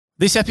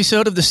This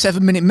episode of the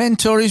 7 Minute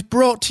Mentor is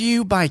brought to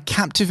you by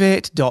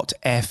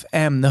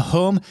Captivate.fm, the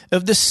home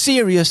of the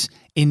serious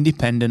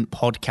independent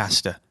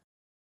podcaster.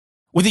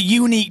 With a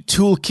unique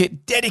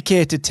toolkit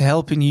dedicated to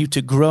helping you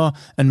to grow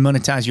and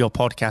monetize your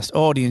podcast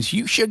audience,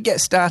 you should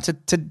get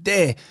started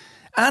today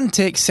and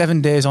take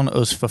 7 days on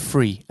us for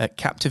free at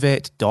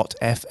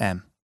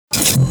Captivate.fm.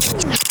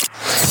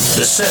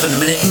 The 7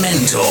 Minute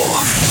Mentor.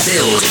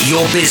 Build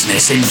your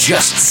business in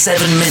just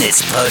 7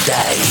 minutes per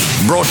day.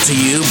 Brought to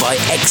you by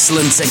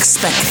Excellence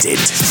Expected,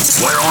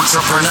 where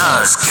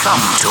entrepreneurs come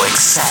to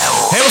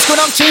excel. Hey, what's going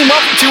on, team?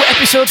 Welcome to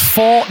episode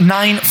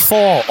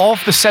 494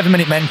 of the 7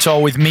 Minute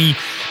Mentor with me,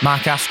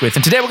 Mark Asquith.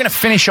 And today we're going to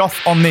finish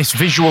off on this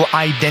visual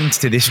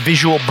identity, this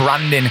visual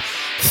branding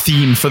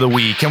theme for the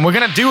week. And we're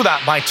going to do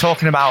that by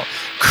talking about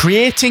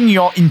creating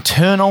your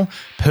internal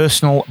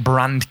personal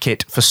brand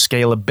kit for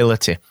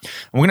scalability.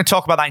 And we're going to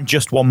talk about that in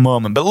just one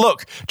moment. But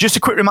look, just a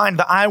quick reminder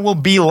that I will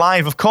be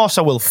live. Of course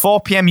I will.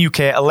 4 p.m. UK,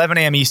 11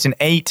 a.m. Eastern,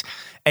 8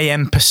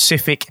 a.m.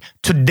 Pacific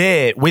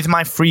today with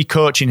my free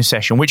coaching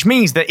session, which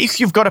means that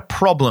if you've got a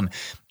problem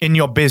in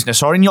your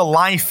business or in your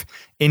life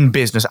in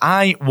business,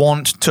 I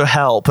want to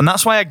help. And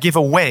that's why I give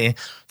away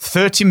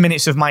 30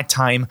 minutes of my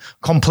time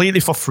completely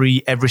for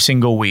free every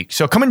single week.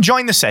 So come and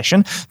join the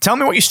session. Tell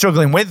me what you're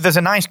struggling with. There's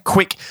a nice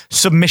quick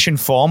submission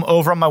form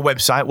over on my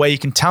website where you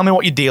can tell me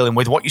what you're dealing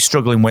with, what you're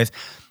struggling with,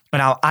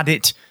 and I'll add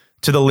it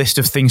to the list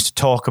of things to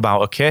talk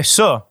about. Okay,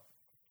 so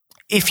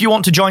if you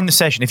want to join the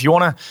session, if you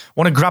want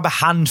to grab a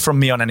hand from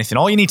me on anything,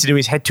 all you need to do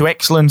is head to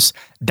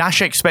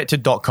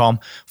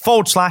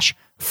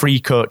excellence-expected.com/free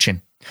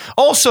coaching.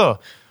 Also,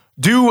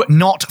 do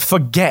not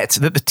forget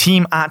that the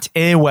team at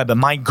Aweber,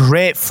 my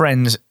great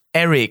friends,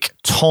 Eric,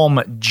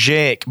 Tom,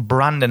 Jake,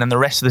 Brandon, and the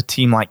rest of the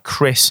team like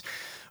Chris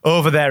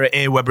over there at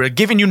Aweber are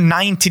giving you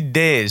 90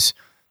 days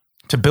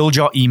to build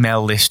your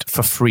email list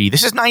for free.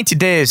 This is 90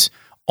 days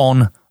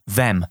on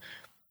them.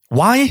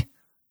 Why?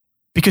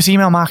 Because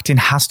email marketing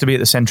has to be at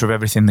the center of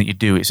everything that you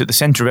do. It's at the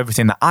center of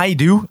everything that I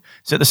do.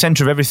 It's at the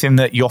center of everything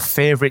that your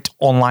favorite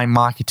online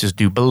marketers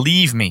do.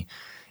 Believe me,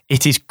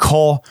 it is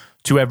core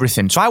to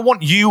everything. So I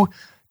want you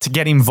to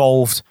get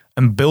involved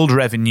and build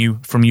revenue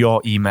from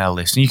your email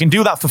list. And you can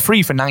do that for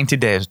free for 90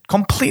 days,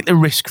 completely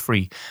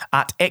risk-free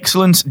at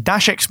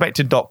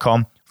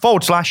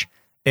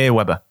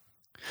excellence-expected.com/Aweber.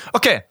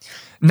 Okay,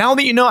 now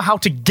that you know how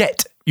to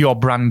get your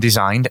brand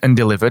designed and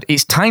delivered,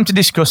 it's time to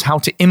discuss how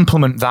to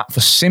implement that for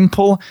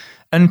simple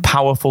and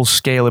powerful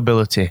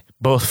scalability,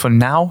 both for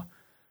now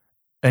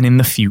and in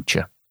the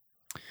future.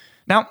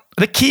 Now,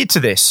 the key to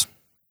this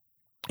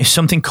is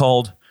something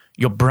called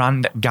your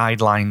brand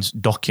guidelines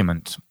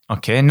document.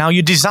 Okay, now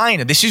your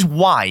designer, this is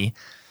why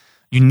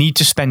you need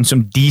to spend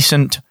some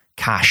decent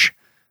cash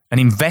and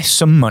invest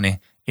some money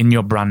in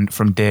your brand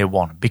from day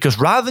one. Because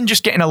rather than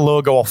just getting a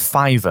logo off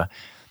Fiverr,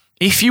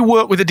 if you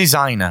work with a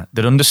designer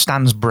that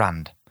understands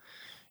brand,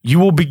 you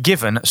will be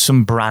given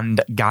some brand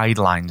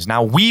guidelines.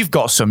 Now, we've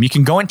got some. You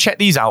can go and check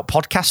these out,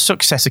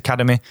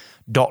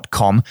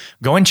 podcastsuccessacademy.com.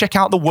 Go and check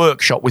out the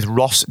workshop with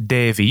Ross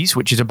Davies,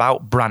 which is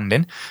about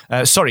branding.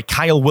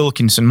 Kyle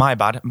Wilkinson, my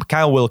bad.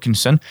 Kyle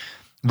Wilkinson.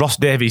 Ross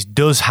Davies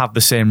does have the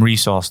same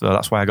resource, though.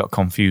 That's why I got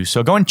confused.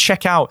 So go and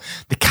check out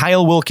the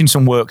Kyle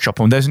Wilkinson workshop,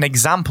 and there's an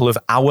example of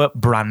our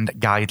brand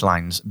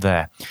guidelines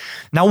there.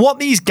 Now, what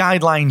these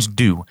guidelines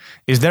do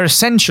is they're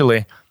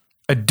essentially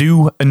a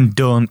do and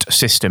don't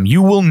system.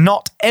 You will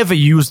not ever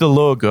use the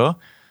logo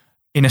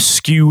in a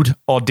skewed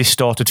or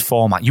distorted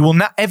format. You will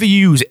not ever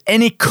use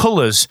any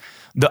colors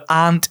that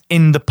aren't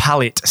in the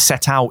palette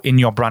set out in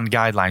your brand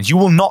guidelines. You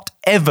will not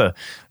ever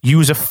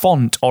use a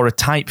font or a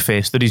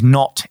typeface that is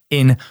not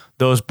in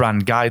those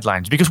brand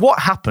guidelines. Because what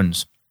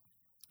happens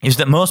is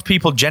that most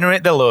people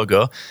generate their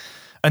logo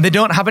and they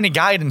don't have any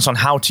guidance on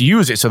how to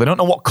use it. So they don't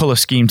know what color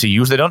scheme to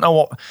use. They don't know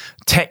what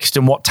text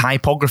and what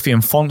typography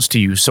and fonts to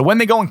use. So when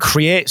they go and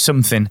create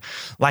something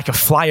like a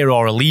flyer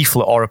or a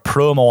leaflet or a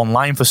promo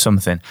online for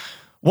something,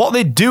 what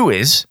they do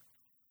is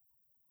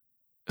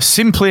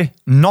simply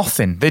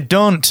nothing. They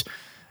don't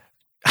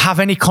have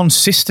any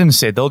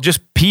consistency. They'll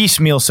just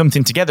piecemeal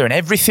something together and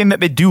everything that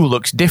they do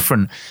looks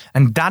different.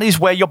 And that is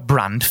where your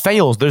brand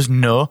fails. There's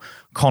no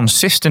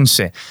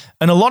consistency.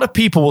 And a lot of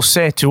people will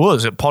say to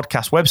us at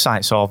podcast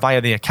websites or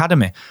via the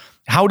academy,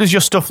 how does your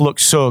stuff look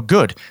so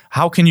good?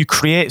 How can you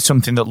create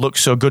something that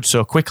looks so good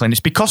so quickly? And it's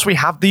because we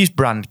have these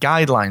brand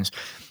guidelines.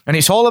 And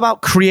it's all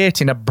about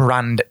creating a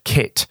brand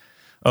kit.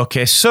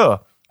 Okay,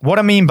 so what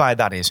I mean by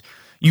that is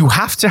you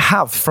have to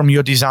have from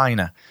your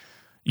designer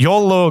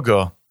your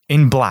logo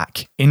in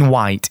black, in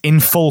white, in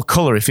full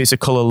color if it's a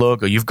color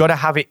logo. You've got to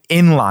have it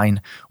inline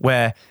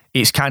where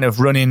it's kind of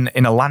running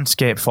in a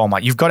landscape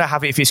format. You've got to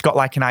have it if it's got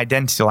like an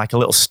identity, like a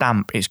little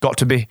stamp. You've got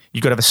to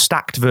have a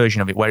stacked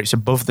version of it where it's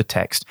above the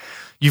text.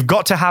 You've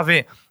got to have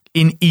it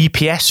in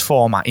EPS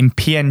format, in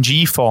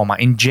PNG format,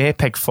 in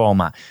JPEG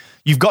format.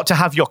 You've got to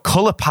have your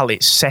color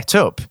palette set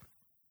up.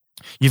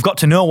 You've got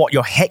to know what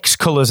your hex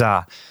colors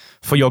are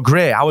for your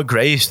gray. Our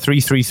gray is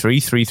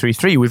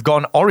 333. We've got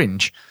an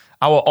orange.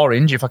 Our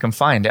orange, if I can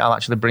find it, I'll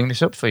actually bring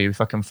this up for you if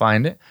I can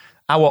find it.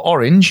 our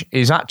orange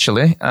is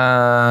actually,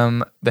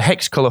 the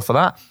hex color for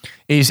that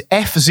is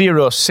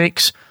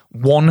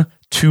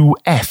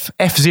F0612F.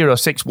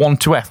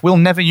 F0612F. We'll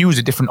never use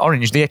a different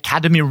orange. The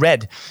Academy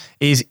red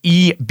is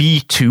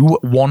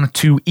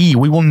EB212E.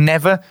 We will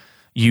never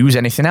use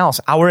anything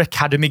else. Our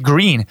Academy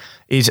green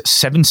is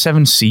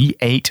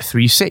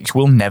 77C836.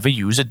 We'll never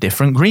use a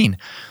different green.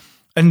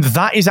 And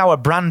that is our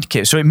brand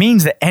kit. So it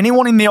means that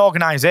anyone in the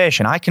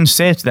organization, I can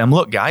say to them,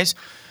 look, guys,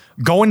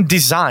 go and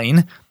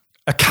design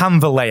a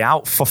Canva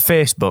layout for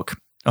Facebook,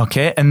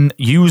 okay? And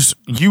use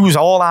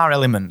all our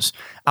elements.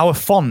 Our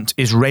font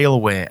is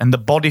Railway, and the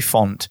body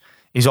font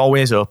is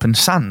always Open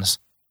Sans,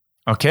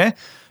 okay?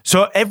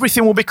 So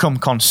everything will become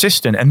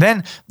consistent. And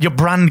then your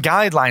brand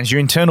guidelines, your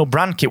internal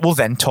brand kit will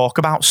then talk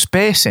about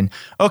spacing.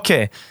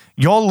 Okay,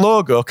 your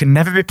logo can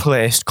never be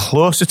placed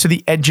closer to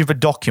the edge of a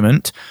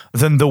document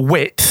than the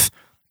width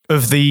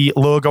of the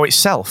logo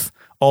itself,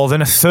 or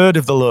than a third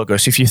of the logo.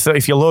 So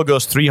if your logo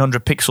is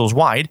 300 pixels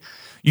wide,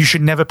 you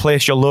should never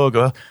place your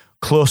logo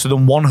closer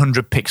than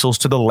 100 pixels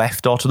to the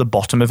left or to the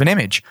bottom of an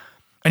image.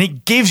 And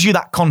it gives you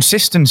that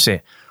consistency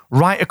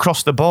right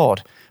across the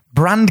board.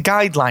 Brand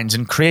guidelines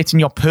and creating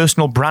your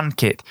personal brand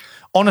kit,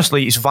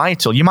 honestly, it's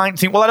vital. You might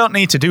think, well, I don't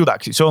need to do that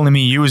because it's only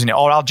me using it,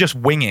 or I'll just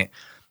wing it.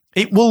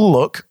 It will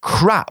look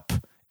crap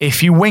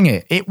if you wing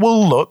it. It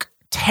will look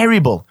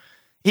terrible.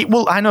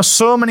 I know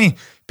so many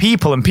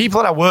people, and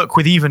people that I work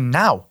with even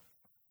now,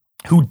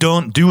 who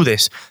don't do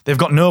this. They've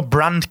got no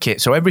brand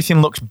kit, so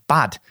everything looks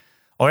bad,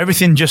 or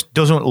everything just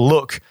doesn't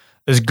look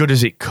as good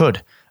as it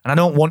could. And I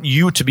don't want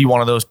you to be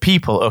one of those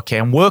people, okay?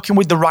 And working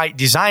with the right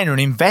designer and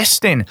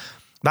investing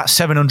that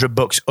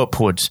 $700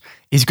 upwards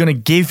is going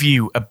to give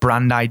you a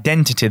brand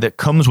identity that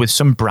comes with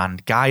some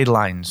brand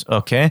guidelines,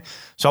 okay?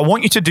 So I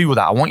want you to do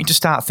that. I want you to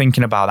start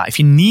thinking about that. If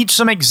you need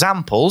some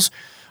examples,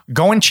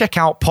 go and check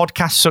out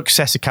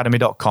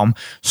podcastsuccessacademy.com,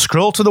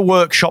 scroll to the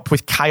workshop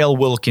with Kyle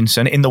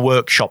Wilkinson in the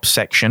workshop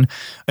section,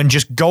 and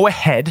just go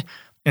ahead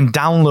and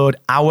download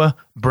our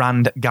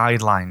brand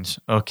guidelines,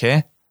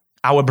 okay?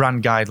 Our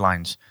brand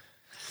guidelines.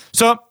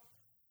 So,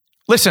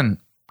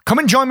 listen, come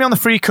and join me on the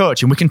free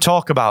coaching. We can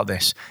talk about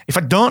this. If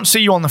I don't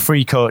see you on the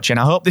free coaching,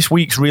 I hope this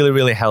week's really,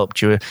 really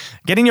helped you.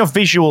 Getting your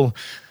visual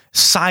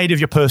side of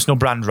your personal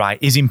brand right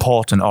is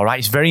important, all right?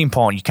 It's very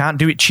important. You can't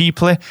do it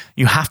cheaply.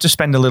 You have to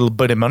spend a little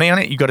bit of money on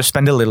it. You've got to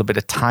spend a little bit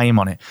of time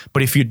on it.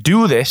 But if you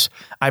do this,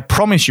 I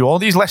promise you, all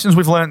these lessons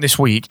we've learned this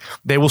week,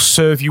 they will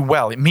serve you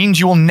well. It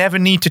means you will never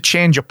need to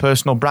change your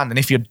personal brand. And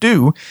if you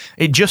do,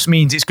 it just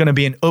means it's going to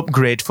be an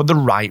upgrade for the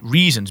right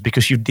reasons,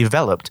 because you've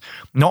developed,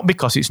 not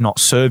because it's not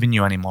serving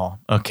you anymore,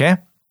 okay?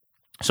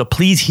 So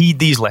please heed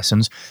these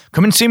lessons.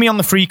 Come and see me on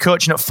the free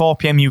coaching at 4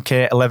 p.m.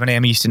 UK, 11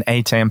 a.m. Eastern,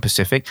 8 a.m.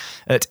 Pacific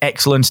at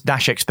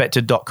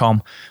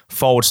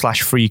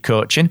excellence-expected.com/free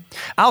coaching.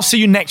 I'll see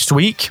you next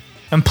week.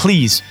 And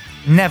please,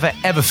 never,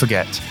 ever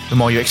forget, the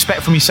more you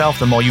expect from yourself,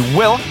 the more you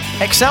will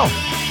excel.